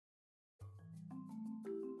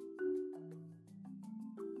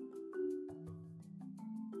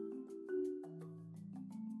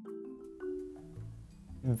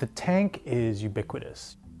The tank is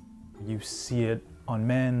ubiquitous. You see it on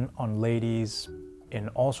men, on ladies, in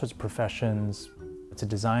all sorts of professions. It's a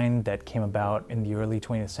design that came about in the early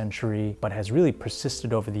 20th century, but has really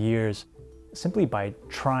persisted over the years simply by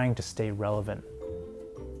trying to stay relevant.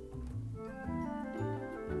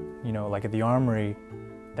 You know, like at the Armory,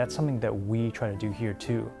 that's something that we try to do here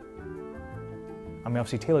too. I mean,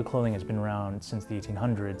 obviously tailored clothing has been around since the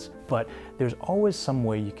 1800s, but there's always some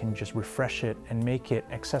way you can just refresh it and make it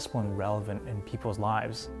accessible and relevant in people's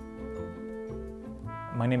lives.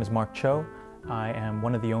 My name is Mark Cho. I am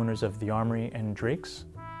one of the owners of the Armory and Drake's,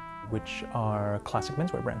 which are classic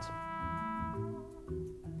menswear brands.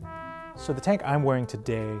 So the tank I'm wearing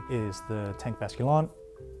today is the tank basculant.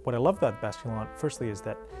 What I love about the basculant, firstly, is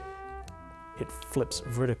that it flips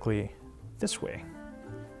vertically this way,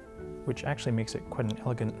 which actually makes it quite an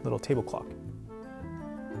elegant little table clock.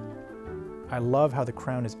 I love how the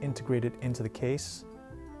crown is integrated into the case.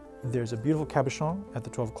 There's a beautiful cabochon at the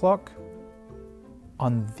 12 o'clock.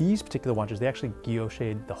 On these particular watches, they actually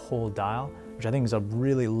guillocheted the whole dial, which I think is a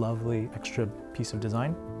really lovely extra piece of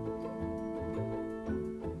design.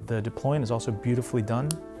 The deployment is also beautifully done.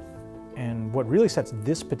 And what really sets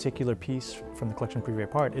this particular piece from the collection Privé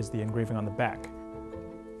apart is the engraving on the back.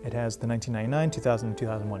 It has the 1999, 2000, and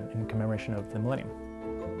 2001 in commemoration of the millennium.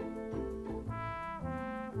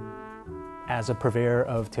 As a purveyor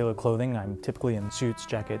of tailored clothing, I'm typically in suits,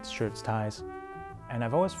 jackets, shirts, ties. And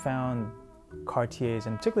I've always found Cartiers,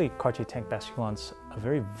 and particularly Cartier tank basculants, a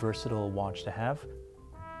very versatile watch to have.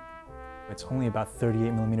 It's only about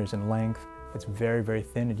 38 millimeters in length. It's very, very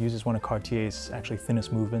thin. It uses one of Cartier's actually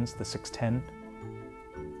thinnest movements, the 610.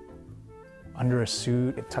 Under a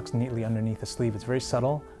suit, it tucks neatly underneath the sleeve. It's very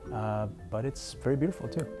subtle, but it's very beautiful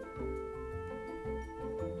too.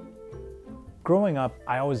 Growing up,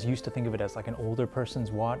 I always used to think of it as like an older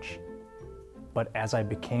person's watch. But as I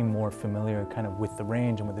became more familiar kind of with the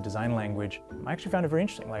range and with the design language, I actually found it very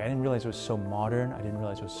interesting. Like, I didn't realize it was so modern. I didn't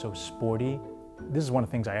realize it was so sporty. This is one of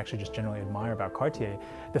the things I actually just generally admire about Cartier.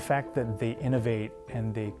 The fact that they innovate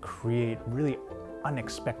and they create really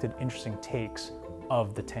unexpected, interesting takes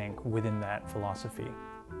of the tank within that philosophy.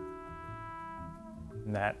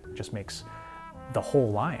 And that just makes the whole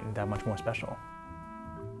line that much more special.